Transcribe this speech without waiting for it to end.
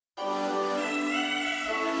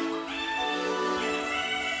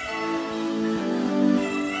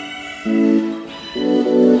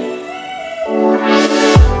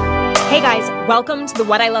Welcome to the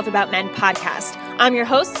What I Love About Men podcast. I'm your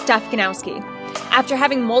host, Steph Ganowski. After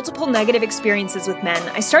having multiple negative experiences with men,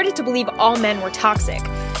 I started to believe all men were toxic.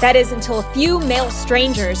 That is, until a few male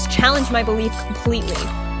strangers challenged my belief completely.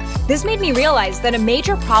 This made me realize that a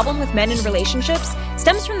major problem with men in relationships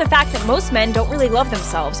stems from the fact that most men don't really love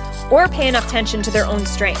themselves or pay enough attention to their own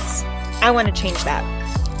strengths. I want to change that.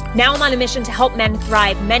 Now I'm on a mission to help men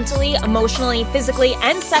thrive mentally, emotionally, physically,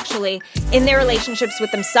 and sexually in their relationships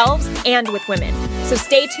with themselves and with women. So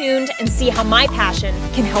stay tuned and see how my passion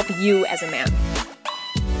can help you as a man.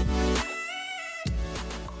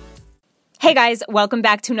 Hey guys, welcome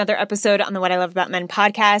back to another episode on the What I Love About Men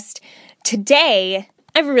podcast. Today,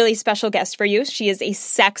 I have a really special guest for you. She is a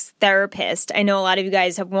sex therapist. I know a lot of you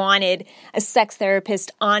guys have wanted a sex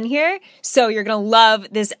therapist on here, so you're going to love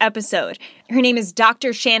this episode. Her name is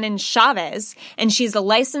Dr. Shannon Chavez, and she's a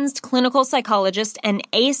licensed clinical psychologist and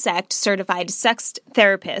AASECT certified sex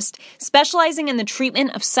therapist, specializing in the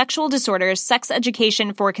treatment of sexual disorders, sex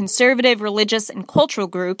education for conservative, religious, and cultural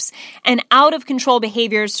groups, and out-of-control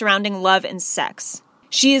behaviors surrounding love and sex.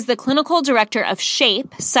 She is the clinical director of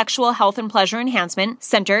SHAPE, Sexual Health and Pleasure Enhancement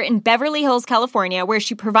Center in Beverly Hills, California, where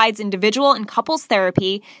she provides individual and couples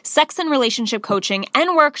therapy, sex and relationship coaching,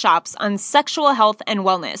 and workshops on sexual health and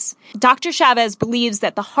wellness. Dr. Chavez believes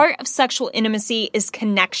that the heart of sexual intimacy is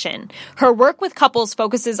connection. Her work with couples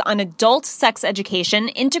focuses on adult sex education,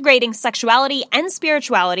 integrating sexuality and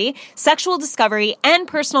spirituality, sexual discovery, and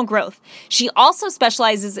personal growth. She also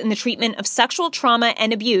specializes in the treatment of sexual trauma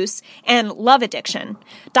and abuse and love addiction.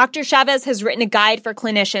 Dr. Chavez has written a guide for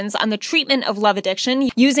clinicians on the treatment of love addiction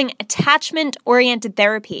using attachment-oriented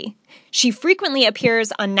therapy. She frequently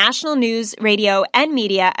appears on national news, radio, and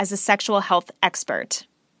media as a sexual health expert.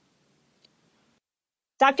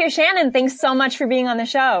 Dr. Shannon, thanks so much for being on the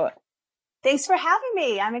show. Thanks for having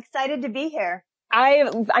me. I'm excited to be here.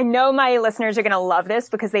 I know my listeners are going to love this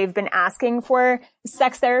because they've been asking for a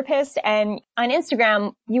sex therapist, and on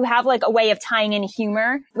Instagram, you have like a way of tying in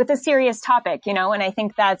humor with a serious topic, you know, and I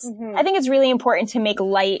think I think it's really important to make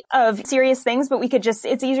light of serious things, but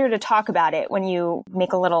it's easier to talk about it when you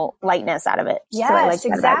make a little lightness out of it. Yes,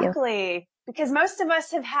 exactly. Because most of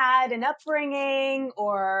us have had an upbringing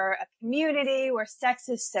or a community where sex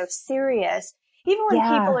is so serious. Even when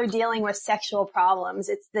people are dealing with sexual problems,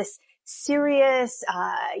 it's this serious,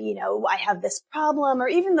 I have this problem, or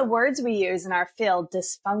even the words we use in our field,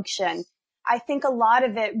 dysfunction. I think a lot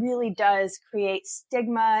of it really does create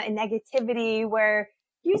stigma and negativity where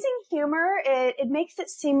using humor, it makes it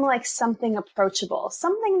seem like something approachable,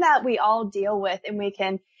 something that we all deal with and we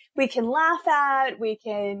can laugh at, we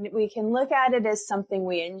can look at it as something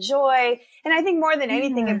we enjoy. And I think more than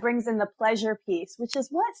anything, it brings in the pleasure piece, which is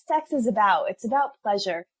what sex is about. It's about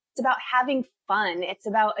pleasure. It's about having fun. It's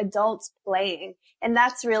about adults playing. And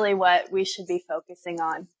that's really what we should be focusing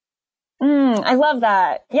on. I love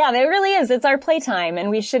that. Yeah, it really is. It's our playtime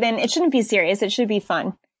and it shouldn't be serious. It should be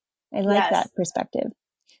fun. I like that perspective.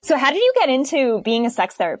 So how did you get into being a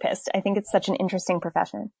sex therapist? I think it's such an interesting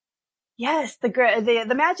profession. Yes,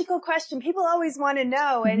 the magical question people always want to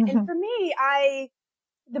know. And for me,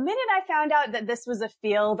 the minute I found out that this was a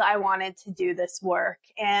field, I wanted to do this work.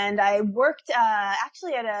 And I worked,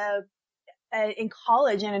 actually in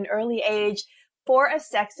college at an early age for a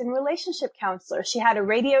sex and relationship counselor. She had a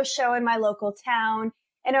radio show in my local town.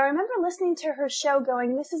 And I remember listening to her show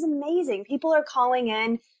going, this is amazing. People are calling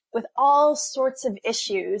in with all sorts of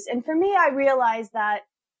issues. And for me, I realized that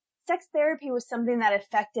sex therapy was something that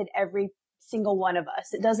affected every single one of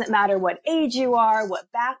us. It doesn't matter what age you are,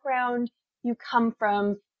 what background you come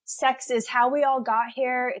from. Sex is how we all got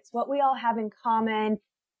here. It's what we all have in common.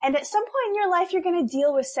 And at some point in your life, you're going to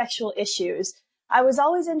deal with sexual issues. I was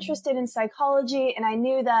always interested in psychology, and I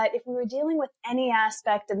knew that if we were dealing with any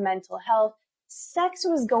aspect of mental health, sex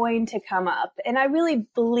was going to come up. And I really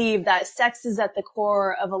believe that sex is at the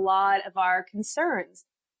core of a lot of our concerns,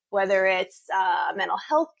 whether it's mental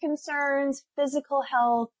health concerns, physical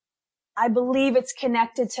health. I believe it's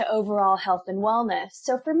connected to overall health and wellness.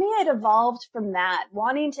 So for me, it evolved from that,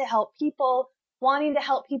 wanting to help people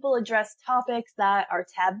address topics that are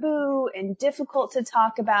taboo and difficult to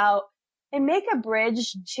talk about, and make a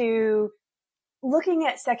bridge to looking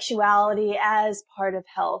at sexuality as part of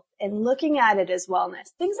health and looking at it as wellness,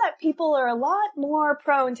 things that people are a lot more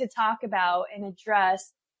prone to talk about and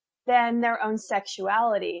address than their own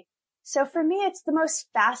sexuality. So for me, it's the most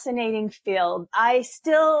fascinating field. I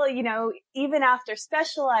still, even after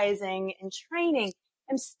specializing and training,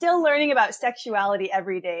 I'm still learning about sexuality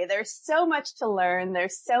every day. There's so much to learn.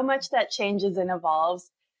 There's so much that changes and evolves.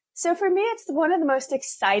 So for me, it's one of the most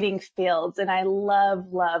exciting fields, and I love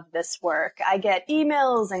this work. I get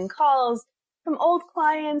emails and calls from old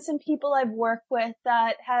clients and people I've worked with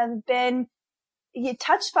that have been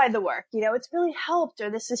touched by the work. It's really helped, or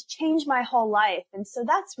this has changed my whole life. And so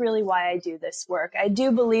that's really why I do this work. I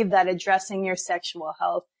do believe that addressing your sexual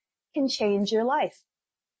health can change your life.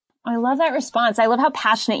 I love that response. I love how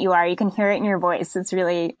passionate you are. You can hear it in your voice. It's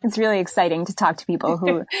really exciting to talk to people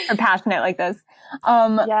who are passionate like this.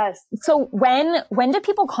 Yes. So when do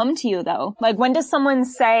people come to you though? Like when does someone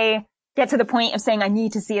get to the point of saying, I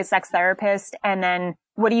need to see a sex therapist? And then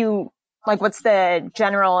what's the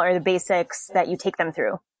general or the basics that you take them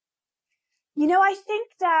through? I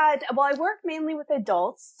think that, I work mainly with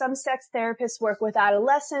adults. Some sex therapists work with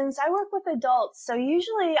adolescents. I work with adults. So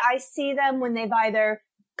usually I see them when they've either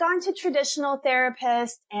gone to traditional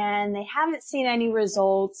therapists and they haven't seen any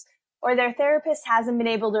results, or their therapist hasn't been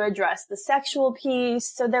able to address the sexual piece.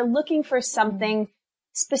 So they're looking for something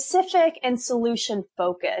specific and solution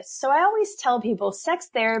focused. So I always tell people sex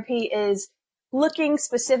therapy is looking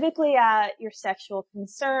specifically at your sexual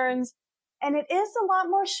concerns. And it is a lot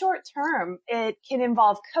more short term. It can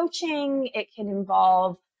involve coaching. It can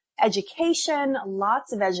involve education,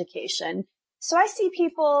 lots of education. So I see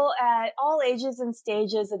people at all ages and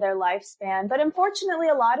stages of their lifespan. But unfortunately,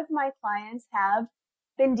 a lot of my clients have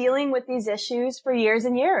been dealing with these issues for years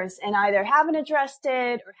and years and either haven't addressed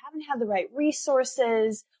it or haven't had the right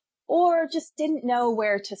resources or just didn't know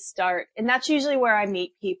where to start. And that's usually where I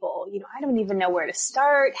meet people. I don't even know where to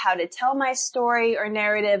start, how to tell my story or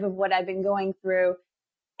narrative of what I've been going through.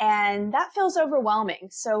 And that feels overwhelming.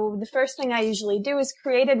 So the first thing I usually do is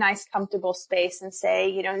create a nice, comfortable space and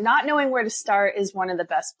say, not knowing where to start is one of the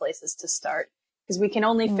best places to start because we can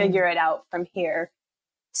only figure it out from here.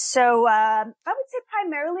 So I would say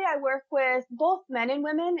primarily I work with both men and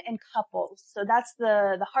women and couples. So that's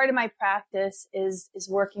the heart of my practice is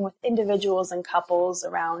working with individuals and couples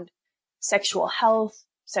around sexual health,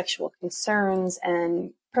 sexual concerns,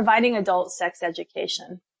 and providing adult sex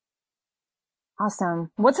education. Awesome.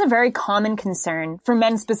 What's a very common concern for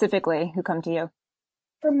men specifically who come to you?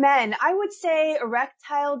 For men, I would say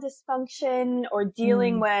erectile dysfunction or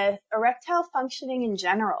dealing with erectile functioning in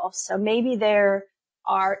general. So maybe there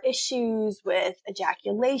are issues with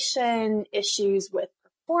ejaculation, issues with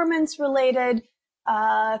performance related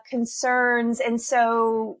concerns. And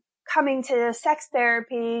so coming to sex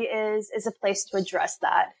therapy is a place to address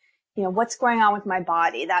that. What's going on with my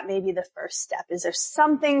body? That may be the first step. Is there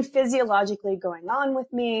something physiologically going on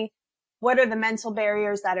with me? What are the mental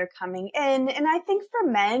barriers that are coming in? And I think for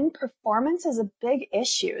men, performance is a big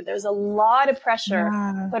issue. There's a lot of pressure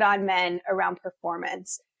put on men around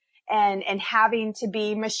performance and having to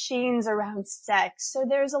be machines around sex. So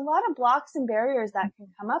there's a lot of blocks and barriers that can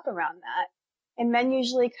come up around that. And men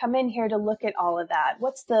usually come in here to look at all of that.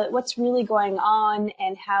 What's really going on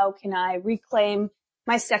and how can I reclaim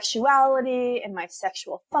my sexuality and my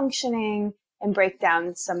sexual functioning and break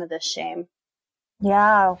down some of the shame.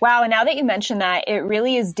 Yeah. Wow. And now that you mentioned that, it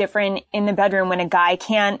really is different in the bedroom when a guy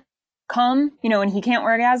can't come, when he can't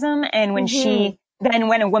orgasm, and when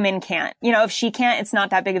when a woman can't. If she can't, it's not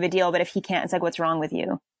that big of a deal. But if he can't, it's like, what's wrong with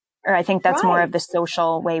you? Or I think that's more of the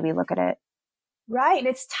social way we look at it. Right. And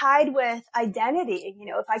it's tied with identity.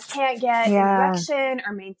 If I can't get an erection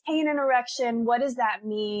or maintain an erection, what does that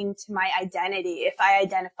mean to my identity if I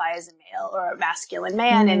identify as a male or a masculine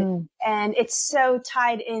man? And it's so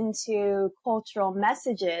tied into cultural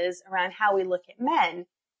messages around how we look at men.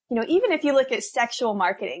 Even if you look at sexual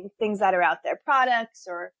marketing, things that are out there, products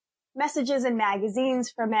or messages in magazines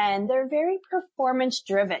for men, they're very performance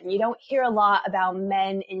driven. You don't hear a lot about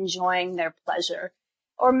men enjoying their pleasure.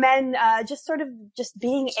 Or men just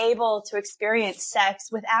being able to experience sex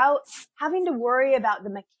without having to worry about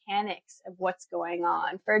the mechanics of what's going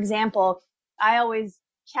on. For example, I always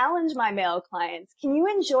challenge my male clients, can you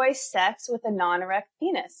enjoy sex with a non-erect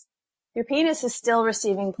penis? Your penis is still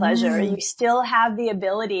receiving pleasure. You still have the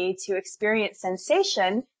ability to experience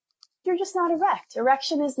sensation. You're just not erect.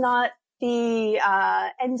 Erection is not the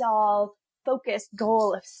end-all focused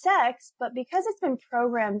goal of sex, but because it's been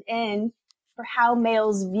programmed in for how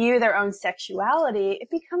males view their own sexuality, it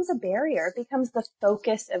becomes a barrier. It becomes the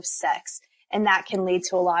focus of sex, and that can lead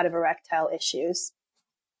to a lot of erectile issues.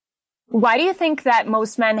 Why do you think that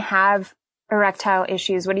most men have erectile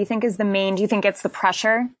issues? What do you think is do you think it's the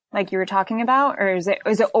pressure like you were talking about? Or is it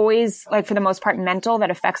always, like, for the most part, mental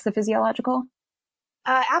that affects the physiological?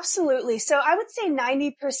 Absolutely. So I would say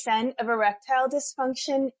 90% of erectile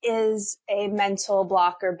dysfunction is a mental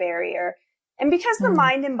block or barrier. And because the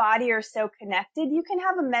mind and body are so connected, you can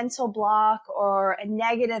have a mental block or a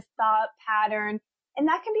negative thought pattern, and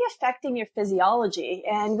that can be affecting your physiology.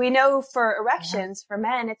 And we know for erections, for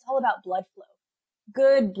men, it's all about blood flow.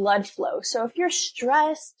 good blood flow. So if you're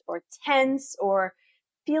stressed or tense or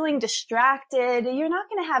feeling distracted, you're not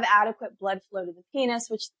going to have adequate blood flow to the penis,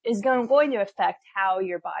 which is going to affect how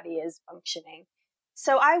your body is functioning.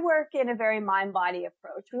 So I work in a very mind-body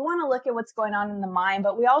approach. We want to look at what's going on in the mind,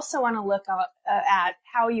 but we also want to look at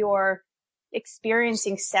how you're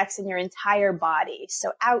experiencing sex in your entire body.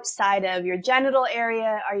 So outside of your genital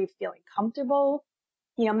area, are you feeling comfortable?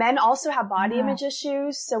 You know, men also have body image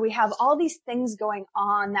issues. So we have all these things going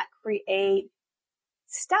on that create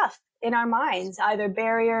stuff in our minds, either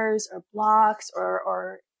barriers or blocks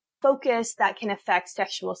or focus that can affect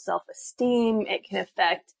sexual self-esteem. It can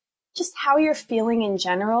affect just how you're feeling in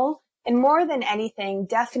general. And more than anything,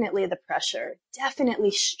 definitely the pressure,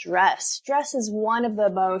 definitely stress. Stress is one of the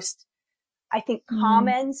most, I think,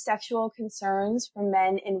 common sexual concerns for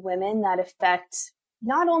men and women that affect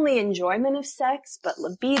not only enjoyment of sex, but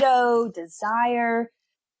libido, desire,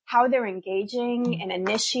 how they're engaging and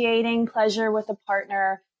initiating pleasure with a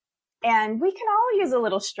partner. And we can all use a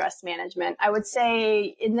little stress management. I would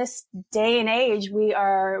say in this day and age, we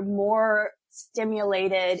are more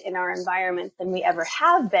stimulated in our environment than we ever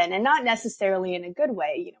have been, and not necessarily in a good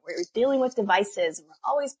way. You know, we're dealing with devices and we're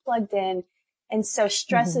always plugged in. And so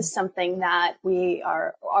stress is something that we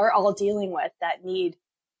are all dealing with that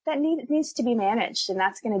needs to be managed. And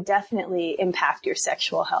that's going to definitely impact your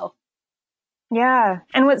sexual health. Yeah.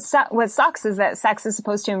 And what sucks is that sex is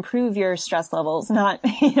supposed to improve your stress levels, not,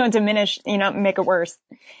 diminish, make it worse.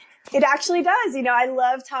 It actually does. You know, I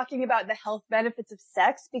love talking about the health benefits of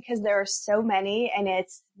sex because there are so many, and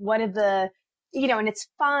it's one of the, and it's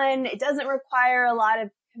fun. It doesn't require a lot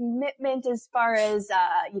of commitment as far as,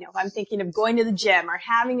 if I'm thinking of going to the gym or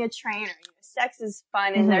having a trainer. Sex is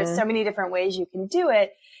fun, and there's so many different ways you can do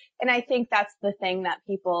it. And I think that's the thing that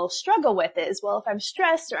people struggle with is, well, if I'm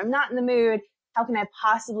stressed or I'm not in the mood, how can I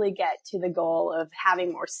possibly get to the goal of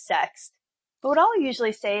having more sex? But what I'll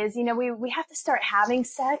usually say is, we have to start having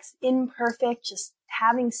sex, imperfect, just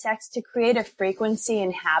having sex to create a frequency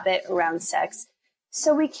and habit around sex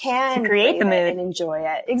so we can create the mood and enjoy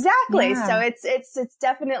it. Exactly. Yeah. So it's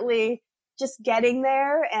definitely just getting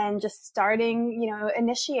there and just starting,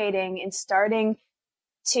 initiating and starting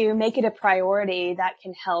to make it a priority that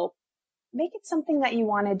can help make it something that you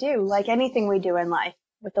want to do, like anything we do in life.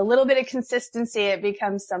 With a little bit of consistency, it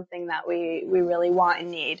becomes something that we really want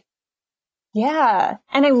and need. Yeah.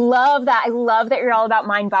 And I love that. I love that you're all about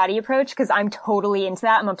mind-body approach because I'm totally into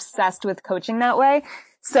that. I'm obsessed with coaching that way.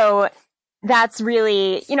 So that's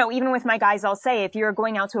really, even with my guys, I'll say, if you're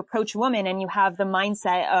going out to approach a woman and you have the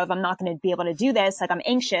mindset of, I'm not going to be able to do this, like I'm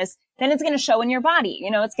anxious, then it's going to show in your body.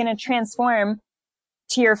 It's going to transform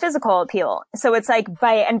to your physical appeal. So it's like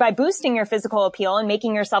by boosting your physical appeal and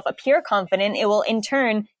making yourself appear confident, it will in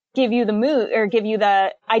turn give you the mood or give you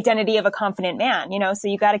the identity of a confident man, so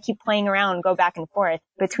you got to keep playing around, go back and forth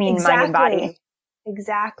between mind and body.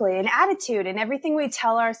 Exactly. And attitude and everything we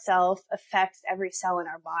tell ourselves affects every cell in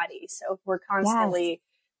our body. So if we're constantly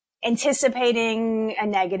anticipating a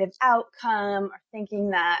negative outcome or thinking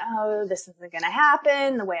that, this isn't going to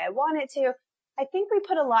happen the way I want it to, I think we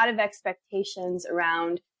put a lot of expectations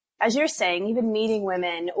around, as you're saying, even meeting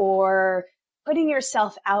women or putting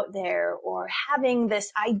yourself out there or having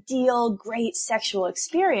this ideal, great sexual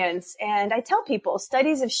experience. And I tell people,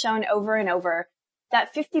 studies have shown over and over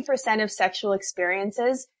that 50% of sexual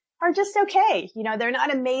experiences are just okay. They're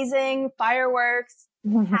not amazing, fireworks,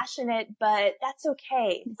 passionate, but that's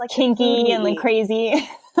okay. It's like kinky and like crazy.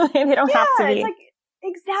 They don't have to be. It's like,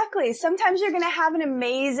 exactly. Sometimes you're going to have an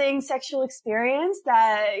amazing sexual experience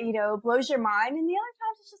that, blows your mind. And the other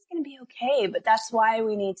times it's just going to be okay. But that's why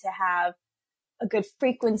we need to have a good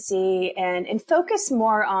frequency and focus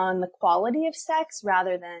more on the quality of sex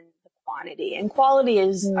rather than the quantity. And quality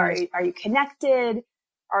is, are you connected?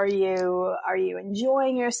 Are you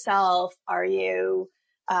enjoying yourself? Are you,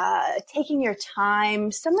 taking your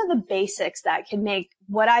time? Some of the basics that can make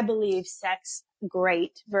what I believe sex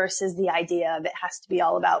great versus the idea of it has to be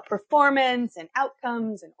all about performance and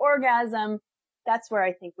outcomes and orgasm. That's where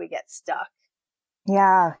I think we get stuck.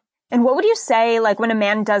 Yeah. And what would you say, like when a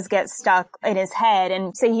man does get stuck in his head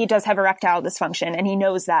and say he does have erectile dysfunction and he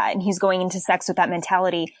knows that and he's going into sex with that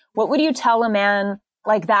mentality, what would you tell a man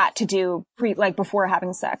like that to do before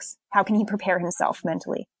having sex? How can he prepare himself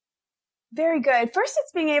mentally? Very good. First,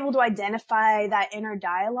 it's being able to identify that inner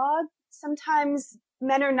dialogue. Sometimes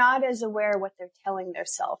men are not as aware of what they're telling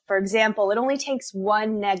themselves. For example, it only takes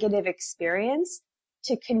one negative experience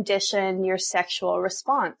to condition your sexual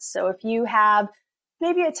response. So if you have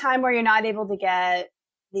maybe a time where you're not able to get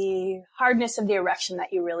the hardness of the erection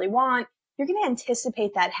that you really want, you're going to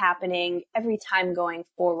anticipate that happening every time going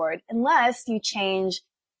forward, unless you change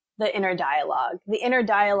the inner dialogue. The inner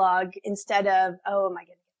dialogue, instead of, oh, am I going to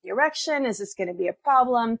get the erection? Is this going to be a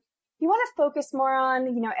problem? You want to focus more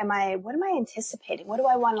on, what am I anticipating? What do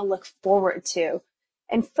I want to look forward to?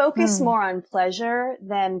 And focus more on pleasure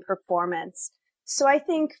than performance. So I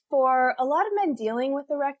think for a lot of men dealing with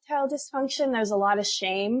erectile dysfunction, there's a lot of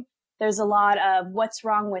shame. There's a lot of what's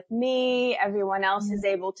wrong with me. Everyone else is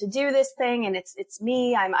able to do this thing and it's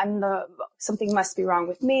me. Something must be wrong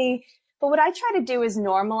with me. But what I try to do is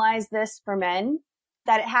normalize this for men,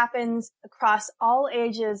 that it happens across all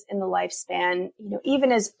ages in the lifespan,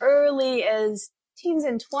 even as early as teens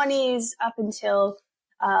and 20s up until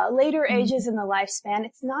later ages in the lifespan.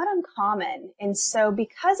 It's not uncommon. And so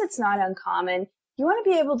because it's not uncommon, you want to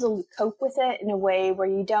be able to cope with it in a way where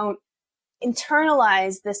you don't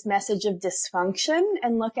internalize this message of dysfunction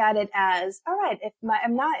and look at it as, all right, if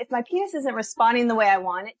my penis isn't responding the way I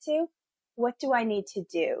want it to, what do I need to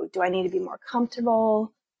do? Do I need to be more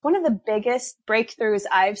comfortable? One of the biggest breakthroughs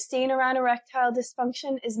I've seen around erectile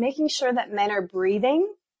dysfunction is making sure that men are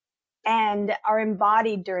breathing and are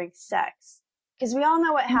embodied during sex. Because we all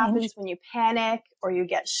know what happens when you panic or you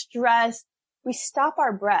get stressed. We stop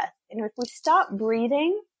our breath. And if we stop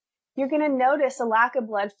breathing, you're going to notice a lack of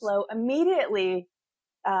blood flow immediately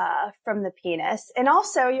from the penis. And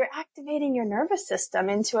also you're activating your nervous system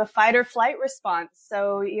into a fight or flight response.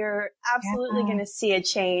 So you're absolutely going to see a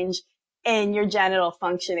change in your genital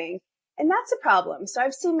functioning. And that's a problem. So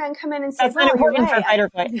I've seen men come in and say, that's not important for fight or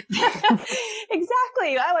flight.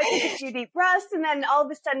 Exactly. I take a few deep breaths and then all of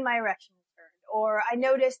a sudden my erection returned. Or I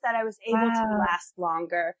noticed that I was able to last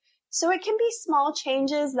longer. So it can be small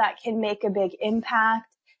changes that can make a big impact.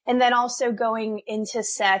 And then also going into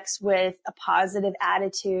sex with a positive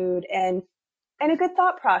attitude and a good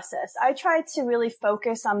thought process. I try to really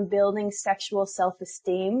focus on building sexual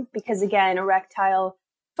self-esteem because, again, erectile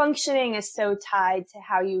functioning is so tied to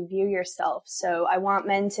how you view yourself. So I want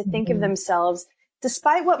men to think of themselves,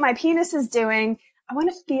 despite what my penis is doing, I want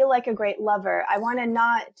to feel like a great lover. I want to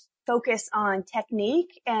not focus on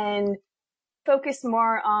technique and focus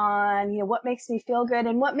more on, what makes me feel good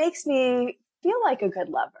and what makes me feel like a good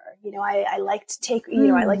lover. I like to take,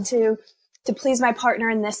 I like to please my partner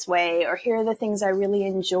in this way, or here are the things I really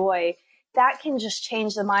enjoy. That can just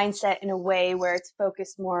change the mindset in a way where it's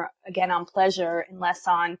focused more, again, on pleasure and less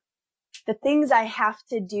on the things I have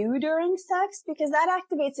to do during sex, because that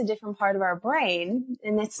activates a different part of our brain.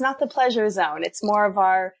 And it's not the pleasure zone. It's more of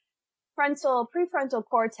our prefrontal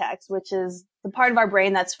cortex, which is the part of our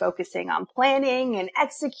brain that's focusing on planning and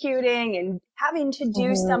executing and having to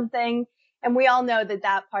do something. And we all know that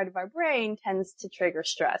that part of our brain tends to trigger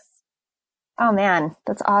stress. Oh man,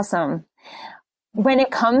 that's awesome. When it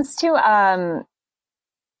comes to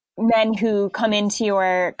men who come into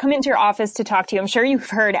your office to talk to you, I'm sure you've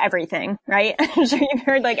heard everything, right? I'm sure you've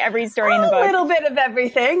heard like every story in the book. A little bit of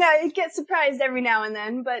everything. I get surprised every now and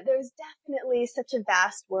then, but there's definitely such a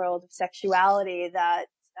vast world of sexuality that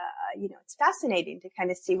it's fascinating to kind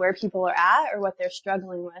of see where people are at or what they're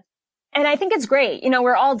struggling with. And I think it's great.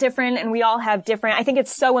 We're all different and we all have different, I think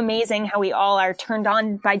it's so amazing how we all are turned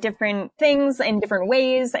on by different things in different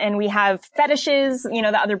ways. And we have fetishes,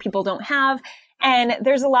 that other people don't have. And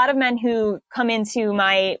there's a lot of men who come into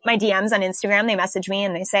my DMs on Instagram. They message me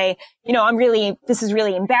and they say, this is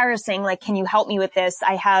really embarrassing. Like, can you help me with this?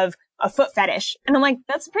 I have a foot fetish. And I'm like,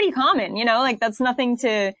 that's pretty common, that's nothing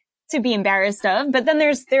to be embarrassed of. But then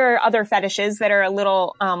there are other fetishes that are a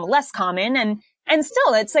little, less common. And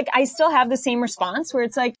still, it's like, I still have the same response where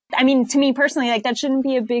it's like, to me personally, like that shouldn't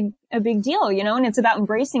be a big deal, and it's about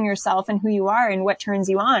embracing yourself and who you are and what turns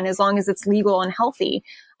you on as long as it's legal and healthy.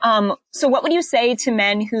 So what would you say to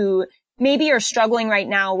men who maybe are struggling right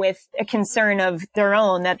now with a concern of their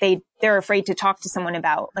own that they're afraid to talk to someone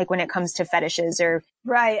about, like when it comes to fetishes or...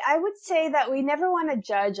 Right. I would say that we never want to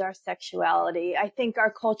judge our sexuality. I think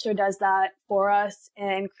our culture does that for us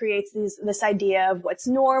and creates this idea of what's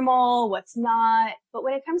normal, what's not. But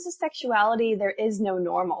when it comes to sexuality, there is no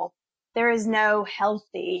normal. There is no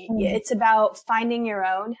healthy. It's about finding your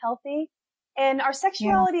own healthy. And our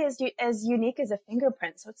sexuality is as unique as a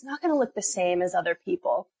fingerprint. So it's not going to look the same as other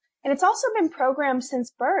people. And it's also been programmed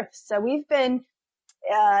since birth. So we've been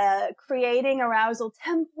creating arousal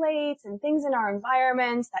templates and things in our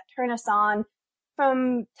environments that turn us on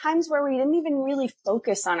from times where we didn't even really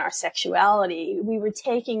focus on our sexuality. We were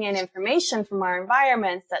taking in information from our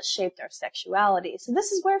environments that shaped our sexuality. So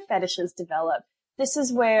this is where fetishes develop. This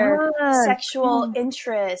is where sexual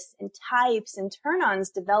interests and types and turn-ons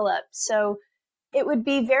develop. So it would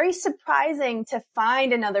be very surprising to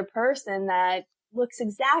find another person that looks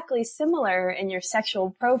exactly similar in your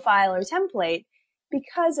sexual profile or template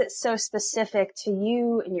because it's so specific to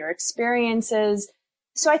you and your experiences.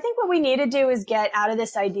 So I think what we need to do is get out of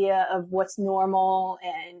this idea of what's normal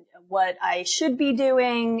and what I should be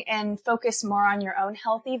doing and focus more on your own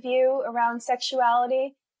healthy view around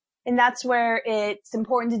sexuality. And that's where it's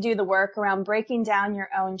important to do the work around breaking down your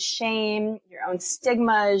own shame, your own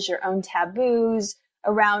stigmas, your own taboos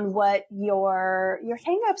around what your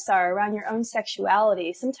hangups are around your own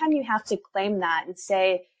sexuality. Sometimes you have to claim that and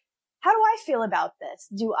say, how do I feel about this?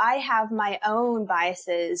 Do I have my own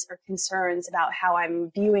biases or concerns about how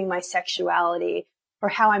I'm viewing my sexuality or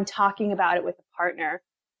how I'm talking about it with a partner?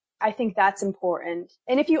 I think that's important.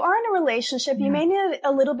 And if you are in a relationship, you may need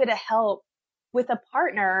a little bit of help with a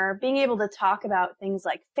partner being able to talk about things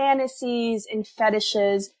like fantasies and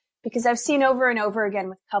fetishes, because I've seen over and over again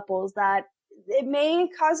with couples that it may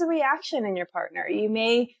cause a reaction in your partner. You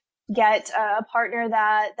may get a partner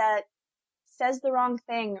that says the wrong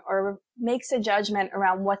thing or makes a judgment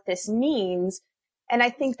around what this means. And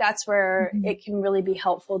I think that's where it can really be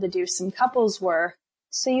helpful to do some couples work.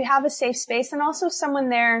 So you have a safe space and also someone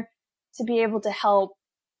there to be able to help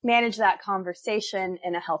manage that conversation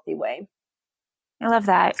in a healthy way. I love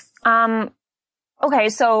that. Okay,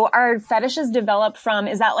 so our fetishes develop from,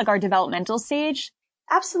 is that like our developmental stage?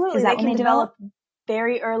 Absolutely. They can develop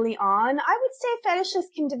very early on. I would say fetishes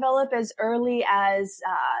can develop as early as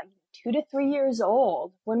 2 to 3 years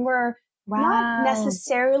old when we're not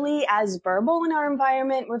necessarily as verbal in our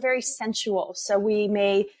environment. We're very sensual. So we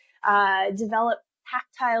may develop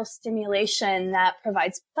tactile stimulation that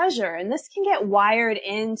provides pleasure. And this can get wired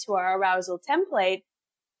into our arousal template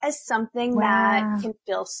as something that can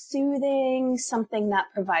feel soothing, something that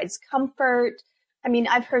provides comfort. I mean,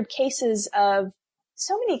 I've heard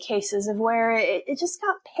so many cases of where it just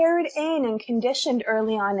got paired in and conditioned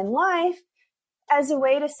early on in life as a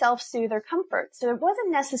way to self-soothe or comfort. So it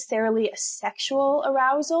wasn't necessarily a sexual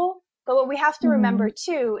arousal, but what we have to remember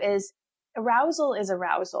too is arousal is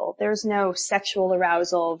arousal. There's no sexual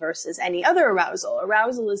arousal versus any other arousal.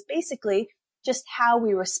 Arousal is basically just how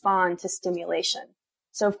we respond to stimulation.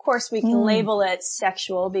 So of course we can label it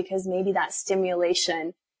sexual because maybe that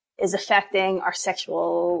stimulation is affecting our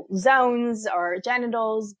sexual zones, our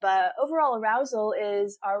genitals, but overall arousal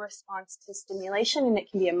is our response to stimulation, and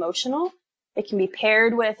it can be emotional. It can be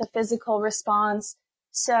paired with a physical response.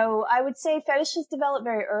 So I would say fetishes develop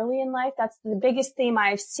very early in life. That's the biggest theme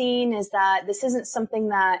I've seen, is that this isn't something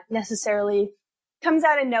that necessarily comes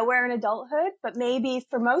out of nowhere in adulthood, but maybe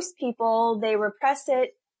for most people, they repress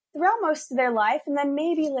it throughout most of their life, and then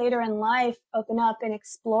maybe later in life open up and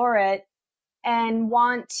explore it and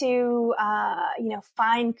want to,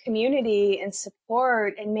 find community and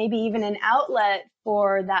support and maybe even an outlet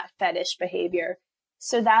for that fetish behavior.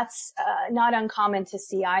 So that's not uncommon to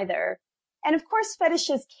see either. And of course,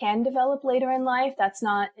 fetishes can develop later in life. That's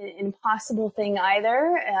not an impossible thing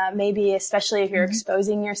either. Maybe especially if you're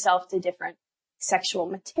exposing yourself to different sexual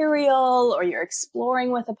material or you're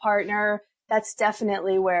exploring with a partner. That's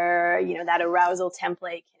definitely where, that arousal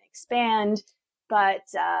template can expand. But,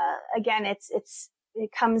 again,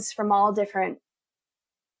 it comes from all different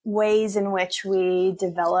ways in which we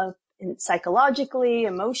develop psychologically,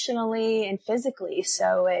 emotionally, and physically.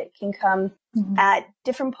 So it can come at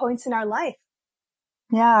different points in our life.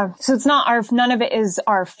 Yeah. So it's not none of it is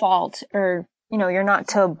our fault, or, you're not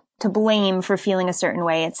to blame for feeling a certain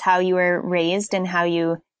way. It's how you were raised and how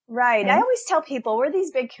you. Right. I always tell people we're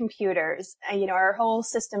these big computers. Our whole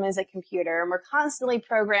system is a computer, and we're constantly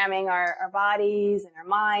programming our bodies and our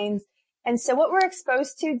minds. And so what we're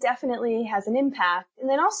exposed to definitely has an impact. And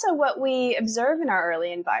then also what we observe in our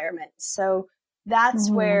early environment. So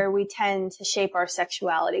that's where we tend to shape our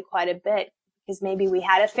sexuality quite a bit, because maybe we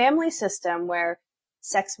had a family system where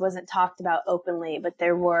sex wasn't talked about openly, but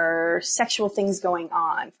there were sexual things going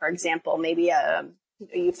on. For example, maybe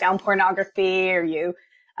you found pornography, or you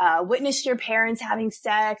witnessed your parents having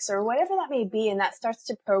sex, or whatever that may be. And that starts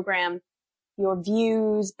to program your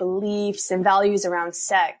views, beliefs, and values around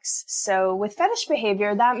sex. So with fetish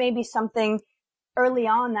behavior, that may be something early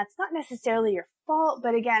on that's not necessarily your fault,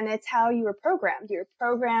 but again, it's how you were programmed. You were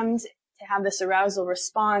programmed to have this arousal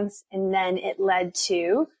response, and then it led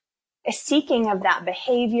to a seeking of that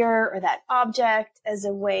behavior or that object as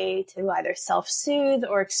a way to either self-soothe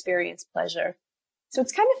or experience pleasure. So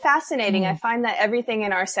it's kind of fascinating. I find that everything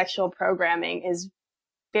in our sexual programming is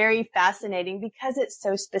very fascinating because it's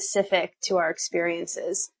so specific to our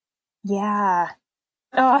experiences. Yeah.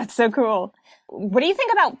 Oh, it's so cool. What do you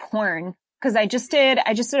think about porn? because I just did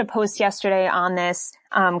a post yesterday on this.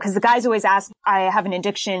 Cause the guys always ask, I have an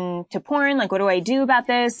addiction to porn. Like, what do I do about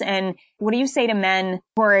this? And what do you say to men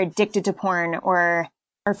who are addicted to porn or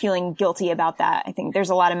are feeling guilty about that? I think there's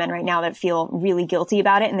a lot of men right now that feel really guilty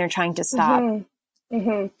about it and they're trying to stop. Mm-hmm.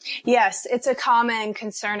 Mm-hmm. Yes, it's a common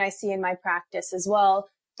concern I see in my practice as well.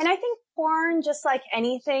 And I think porn, just like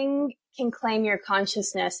anything, can claim your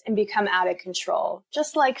consciousness and become out of control,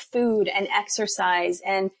 just like food and exercise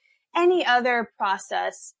and any other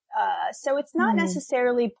process. So it's not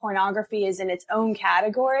necessarily pornography is in its own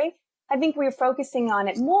category. I think we're focusing on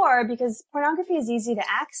it more because pornography is easy to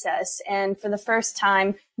access. And for the first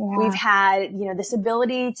time, we've had, this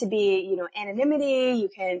ability to be, anonymity. You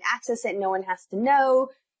can access it. No one has to know.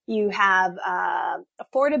 You have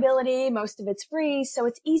affordability. Most of it's free. So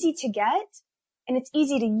it's easy to get and it's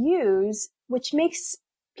easy to use, which makes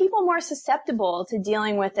people more susceptible to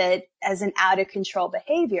dealing with it as an out of control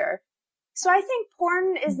behavior. So I think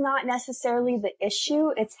porn is not necessarily the issue.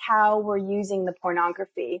 It's how we're using the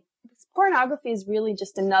pornography. Because pornography is really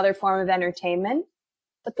just another form of entertainment.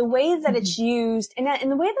 But the way that it's used and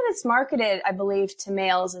the way that it's marketed, I believe, to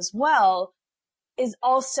males as well, is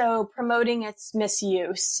also promoting its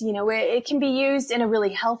misuse. It can be used in a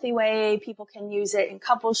really healthy way. People can use it in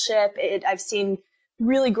coupleship. I've seen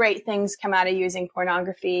really great things come out of using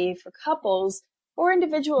pornography for couples or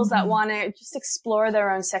individuals that want to just explore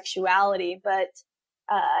their own sexuality. But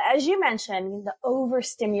as you mentioned, the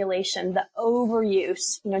overstimulation, the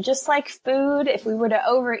overuse, just like food, if we were to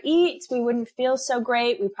overeat, we wouldn't feel so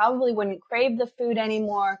great. We probably wouldn't crave the food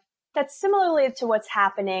anymore. That's similarly to what's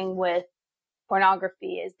happening with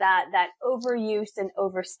pornography, is that overuse and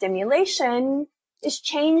overstimulation is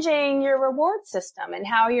changing your reward system and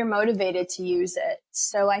how you're motivated to use it.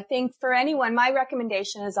 So I think for anyone, my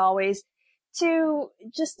recommendation is always to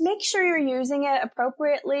just make sure you're using it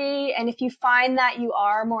appropriately. And if you find that you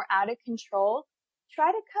are more out of control,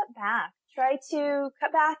 try to cut back. Try to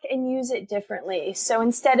cut back and use it differently. So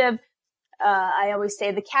instead of, I always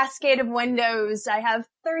say the cascade of windows, I have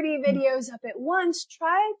 30 videos up at once.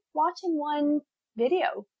 Try watching one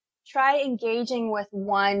video. Try engaging with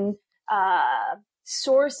one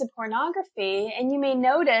source of pornography, and you may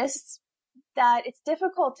notice that it's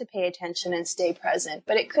difficult to pay attention and stay present,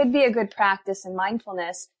 but it could be a good practice in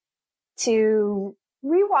mindfulness to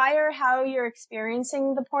rewire how you're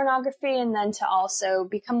experiencing the pornography and then to also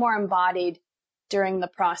become more embodied during the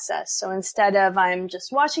process. So instead of I'm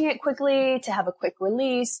just watching it quickly to have a quick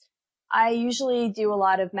release, I usually do a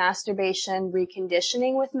lot of masturbation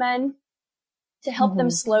reconditioning with men to help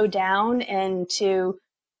them slow down and to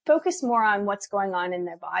focus more on what's going on in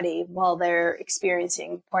their body while they're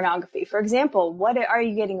experiencing pornography. For example, what are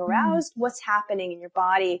you getting aroused? What's happening in your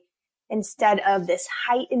body instead of this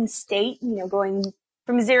heightened state, going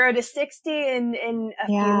from 0 to 60 in a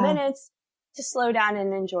few minutes, to slow down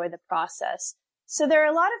and enjoy the process. So there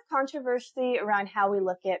are a lot of controversy around how we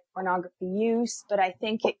look at pornography use, but I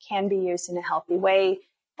think it can be used in a healthy way.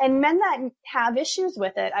 And men that have issues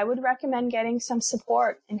with it, I would recommend getting some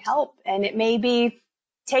support and help. And it may be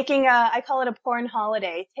taking I call it a porn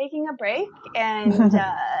holiday, taking a break and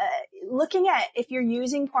looking at if you're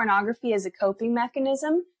using pornography as a coping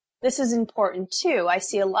mechanism. This is important too. I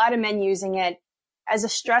see a lot of men using it as a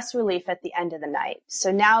stress relief at the end of the night.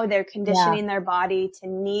 So now they're conditioning their body to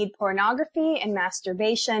need pornography and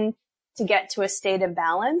masturbation to get to a state of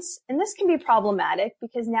balance. And this can be problematic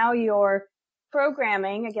because now you're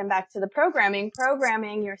programming, again, back to the programming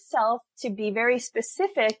yourself to be very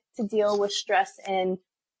specific to deal with stress in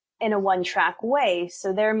a one-track way.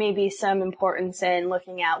 So there may be some importance in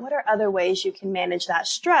looking at what are other ways you can manage that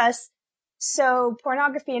stress. So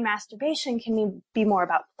pornography and masturbation can be more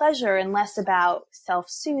about pleasure and less about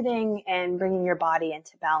self-soothing and bringing your body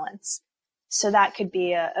into balance. So that could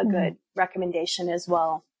be a good recommendation as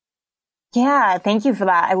well. Yeah, thank you for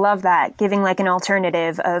that. I love that. Giving like an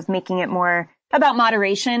alternative of making it more about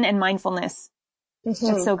moderation and mindfulness. That's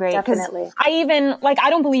so great. Definitely. I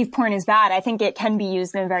don't believe porn is bad. I think it can be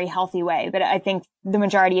used in a very healthy way, but I think the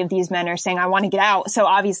majority of these men are saying, I want to get out. So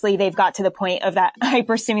obviously they've got to the point of that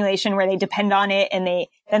hyperstimulation where they depend on it and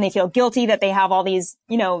then they feel guilty that they have all these,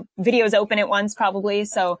 videos open at once probably.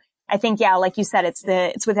 So I think, like you said,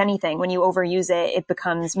 it's with anything. When you overuse it,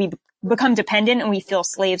 we become dependent and we feel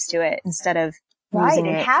slaves to it instead of using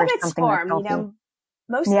it for something that's healthy.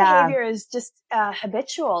 Most behavior is just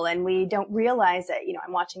habitual and we don't realize that,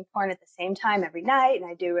 I'm watching porn at the same time every night and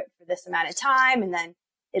I do it for this amount of time and then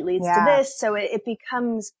it leads to this. So it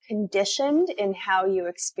becomes conditioned in how you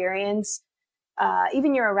experience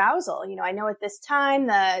even your arousal. I know at this time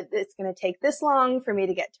that it's going to take this long for me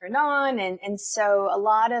to get turned on. And so a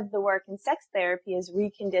lot of the work in sex therapy is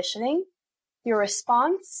reconditioning your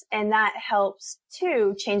response, and that helps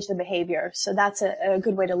to change the behavior. So that's a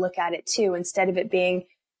good way to look at it too. Instead of it being,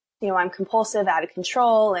 I'm compulsive, out of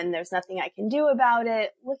control, and there's nothing I can do about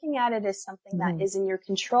it, looking at it as something that is in your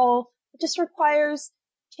control. It just requires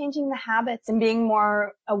changing the habits and being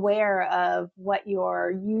more aware of what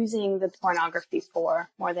you're using the pornography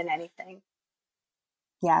for more than anything.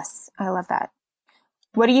 Yes, I love that.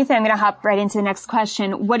 What do you think? I'm going to hop right into the next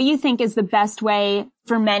question. What do you think is the best way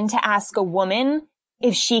for men to ask a woman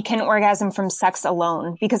if she can orgasm from sex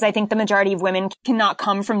alone? Because I think the majority of women cannot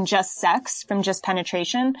come from just sex, from just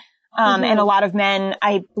penetration. And a lot of men,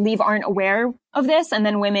 I believe, aren't aware of this. And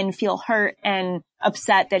then women feel hurt and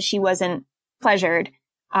upset that she wasn't pleasured.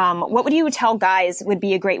 What would you tell guys would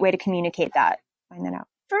be a great way to communicate that? Find that out.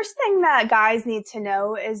 First thing that guys need to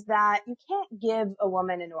know is that you can't give a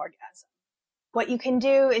woman an orgasm. What you can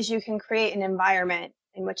do is you can create an environment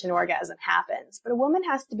in which an orgasm happens, but a woman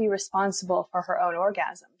has to be responsible for her own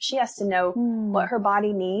orgasm. She has to know what her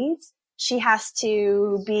body needs. She has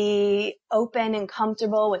to be open and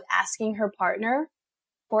comfortable with asking her partner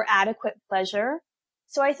for adequate pleasure.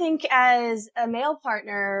 So I think as a male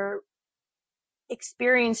partner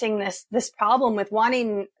experiencing this problem with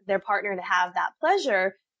wanting their partner to have that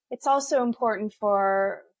pleasure, it's also important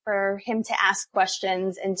for him to ask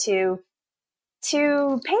questions and to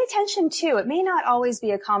pay attention to. It may not always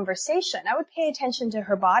be a conversation. I would pay attention to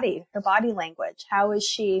her body language. How is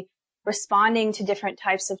she responding to different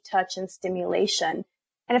types of touch and stimulation?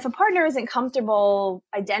 And if a partner isn't comfortable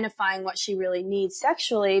identifying what she really needs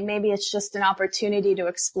sexually, maybe it's just an opportunity to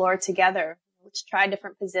explore together. Let's try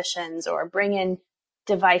different positions or bring in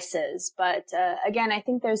devices. But again, I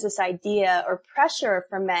think there's this idea or pressure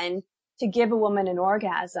for men to give a woman an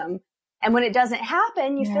orgasm. And when it doesn't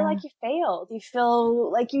happen, you feel like you failed. You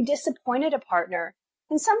feel like you disappointed a partner.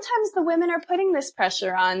 And sometimes the women are putting this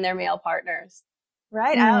pressure on their male partners,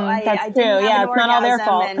 right? That's true. Yeah, it's not all their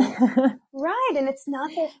fault. Right. And it's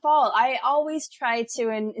not their fault. I always try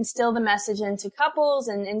to instill the message into couples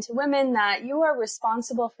and into women that you are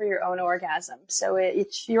responsible for your own orgasm. So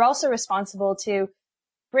you're also responsible to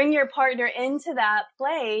bring your partner into that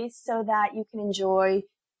place so that you can enjoy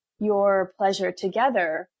your pleasure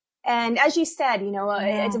together. And as you said,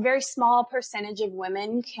 it's a very small percentage of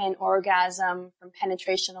women can orgasm from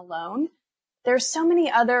penetration alone. There's so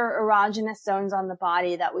many other erogenous zones on the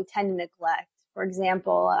body that we tend to neglect. For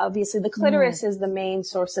example, obviously the clitoris is the main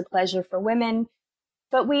source of pleasure for women,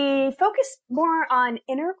 but we focus more on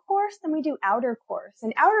inner course than we do outer course.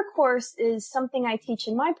 And outer course is something I teach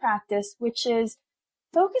in my practice, which is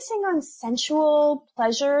focusing on sensual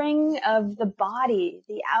pleasuring of the body,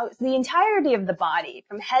 the entirety of the body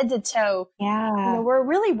from head to toe. Yeah. We're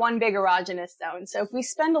really one big erogenous zone. So if we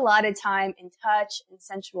spend a lot of time in touch and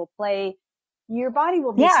sensual play, your body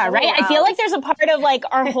will be right. aroused. I feel like there's a part of like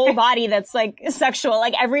our whole body that's like sexual.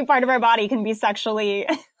 Like every part of our body can be sexually.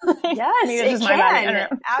 Yes, it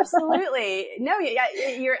can. Absolutely. No,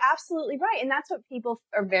 you're absolutely right. And that's what people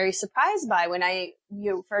are very surprised by when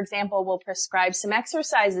for example, will prescribe some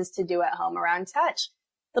exercises to do at home around touch.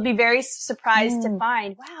 They'll be very surprised to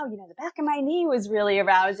find, wow, the back of my knee was really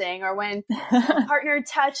arousing. Or when a partner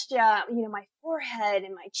touched, my forehead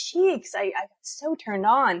and my cheeks, I got so turned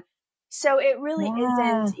on. So it really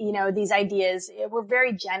isn't, these ideas. We're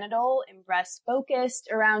very genital and breast focused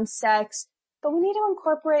around sex, but we need to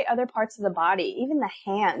incorporate other parts of the body, even the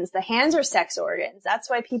hands. The hands are sex organs. That's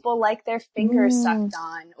why people like their fingers sucked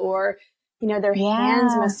on or, their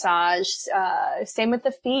hands massaged. Same with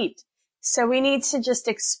the feet. So we need to just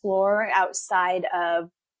explore outside of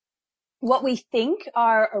what we think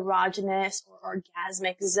are erogenous or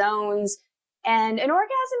orgasmic zones. And an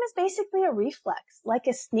orgasm is basically a reflex, like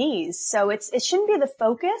a sneeze. So it shouldn't be the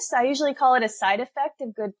focus. I usually call it a side effect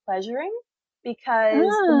of good pleasuring, because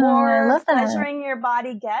the more pleasuring your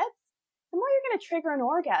body gets, the more you're going to trigger an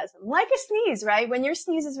orgasm, like a sneeze, right? When your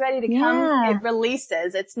sneeze is ready to come, it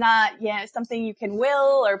releases. It's not, something you can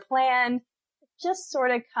will or plan. It just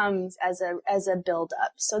sort of comes as a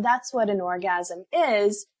buildup. So that's what an orgasm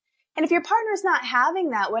is. And if your partner's not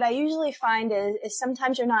having that, what I usually find is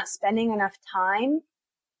sometimes you're not spending enough time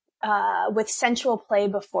with sensual play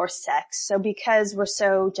before sex. So because we're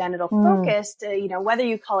so genital focused, whether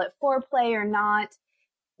you call it foreplay or not,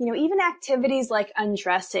 even activities like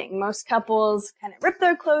undressing, most couples kind of rip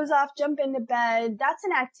their clothes off, jump into bed. That's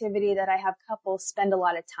an activity that I have couples spend a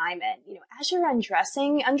lot of time in. As you're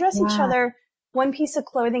undressing each other one piece of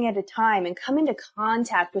clothing at a time and come into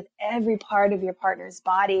contact with every part of your partner's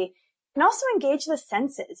body. And also engage the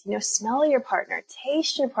senses, smell your partner,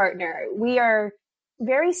 taste your partner. We are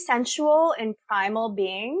very sensual and primal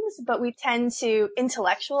beings, but we tend to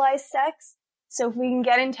intellectualize sex. So if we can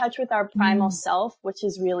get in touch with our primal self, which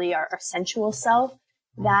is really our sensual self,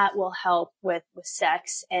 that will help with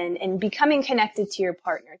sex and becoming connected to your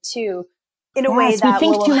partner too, in a way that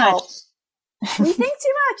will help. We think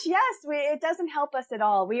too much. Yes. It doesn't help us at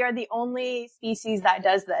all. We are the only species that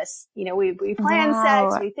does this. We plan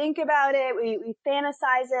sex, we think about it, we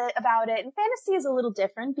fantasize about it. And fantasy is a little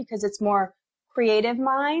different because it's more creative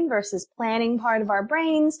mind versus planning part of our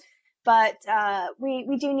brains. But,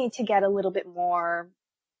 we do need to get a little bit more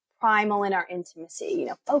primal in our intimacy,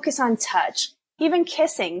 focus on touch, even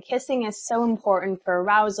kissing. Kissing is so important for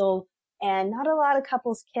arousal, and not a lot of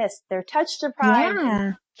couples kiss. They're touch deprived,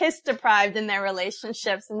 and kiss deprived in their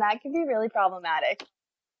relationships, and that can be really problematic.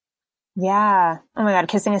 Yeah. Oh my God.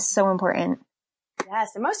 Kissing is so important.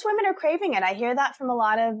 Yes. And most women are craving it. I hear that from a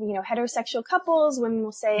lot of, heterosexual couples. Women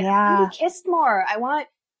will say, I want to be kissed more. I want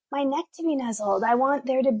my neck to be nuzzled. I want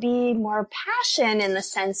there to be more passion in the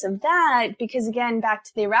sense of that, because again, back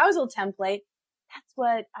to the arousal template, that's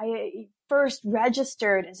what I first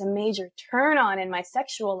registered as a major turn on in my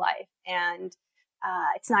sexual life. And,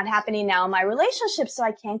 it's not happening now in my relationship. So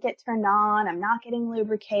I can't get turned on. I'm not getting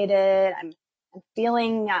lubricated. I'm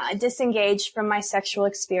feeling disengaged from my sexual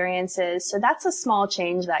experiences. So that's a small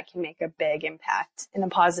change that can make a big impact in a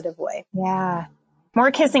positive way. Yeah.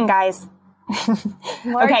 More kissing, guys.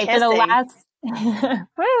 More okay. kissing.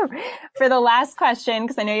 For the last question,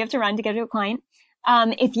 because I know you have to run to get to a client.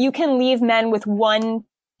 If you can leave men with one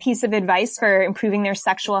piece of advice for improving their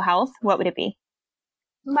sexual health, what would it be?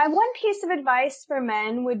 My one piece of advice for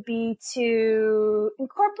men would be to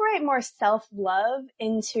incorporate more self-love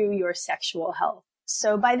into your sexual health.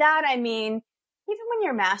 So by that, I mean, even when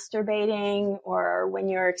you're masturbating or when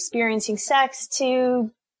you're experiencing sex,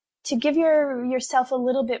 to give yourself a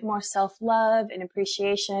little bit more self-love and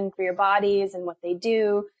appreciation for your bodies and what they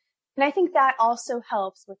do. And I think that also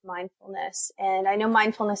helps with mindfulness. And I know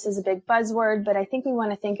mindfulness is a big buzzword, but I think we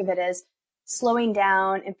want to think of it as slowing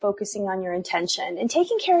down and focusing on your intention and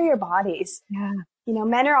taking care of your bodies. Yeah.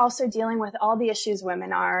 Men are also dealing with all the issues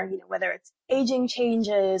women are, whether it's aging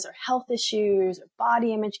changes or health issues or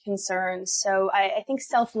body image concerns. So I think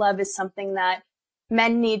self-love is something that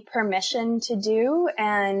men need permission to do,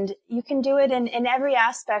 and you can do it in every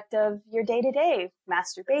aspect of your day-to-day.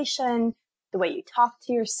 Masturbation, the way you talk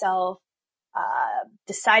to yourself,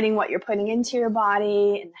 deciding what you're putting into your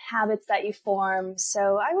body and the habits that you form.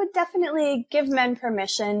 So I would definitely give men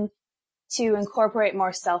permission to incorporate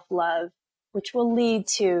more self-love, which will lead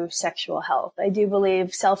to sexual health. I do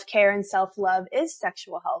believe self-care and self-love is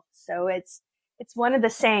sexual health. So it's one of the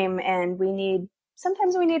same, and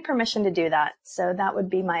sometimes we need permission to do that. So that would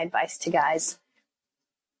be my advice to guys.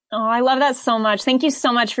 Oh, I love that so much. Thank you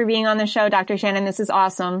so much for being on the show, Dr. Shannon. This is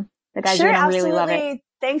awesome. The guys are going to really love it.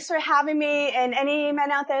 Thanks for having me. And any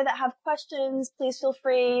men out there that have questions, please feel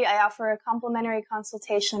free. I offer a complimentary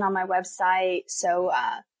consultation on my website. So,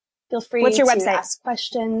 feel free What's your to website? Ask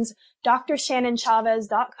questions.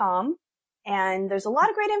 DrShannonChavez.com. And there's a lot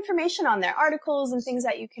of great information on there, articles and things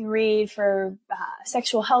that you can read for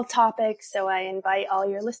sexual health topics. So I invite all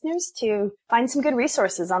your listeners to find some good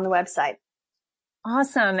resources on the website.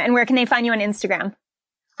 Awesome. And where can they find you on Instagram?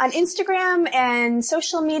 On Instagram and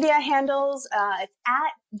social media handles, it's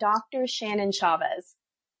at Dr. Shannon Chavez.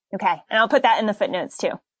 Okay. And I'll put that in the footnotes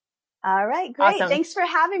too. All right. Great. Awesome. Thanks for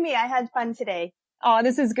having me. I had fun today. Oh,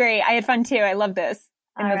 this is great. I had fun too. I love this.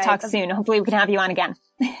 And we'll talk soon. Hopefully we can have you on again.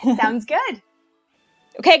 Sounds good.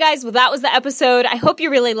 Okay, guys. Well, that was the episode. I hope you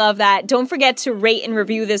really love that. Don't forget to rate and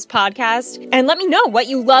review this podcast and let me know what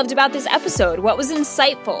you loved about this episode. What was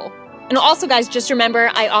insightful? And also, guys, just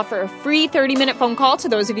remember, I offer a free 30-minute phone call to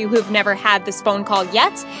those of you who have never had this phone call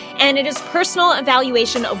yet. And it is personal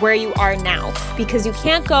evaluation of where you are now, because you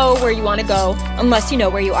can't go where you want to go unless you know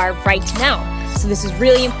where you are right now. So this is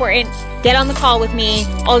really important. Get on the call with me.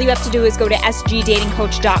 All you have to do is go to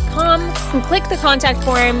sgdatingcoach.com and click the contact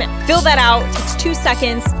form, fill that out. It takes 2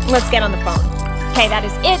 seconds. Let's get on the phone. Okay, that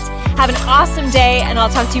is it. Have an awesome day, and I'll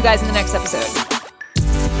talk to you guys in the next episode.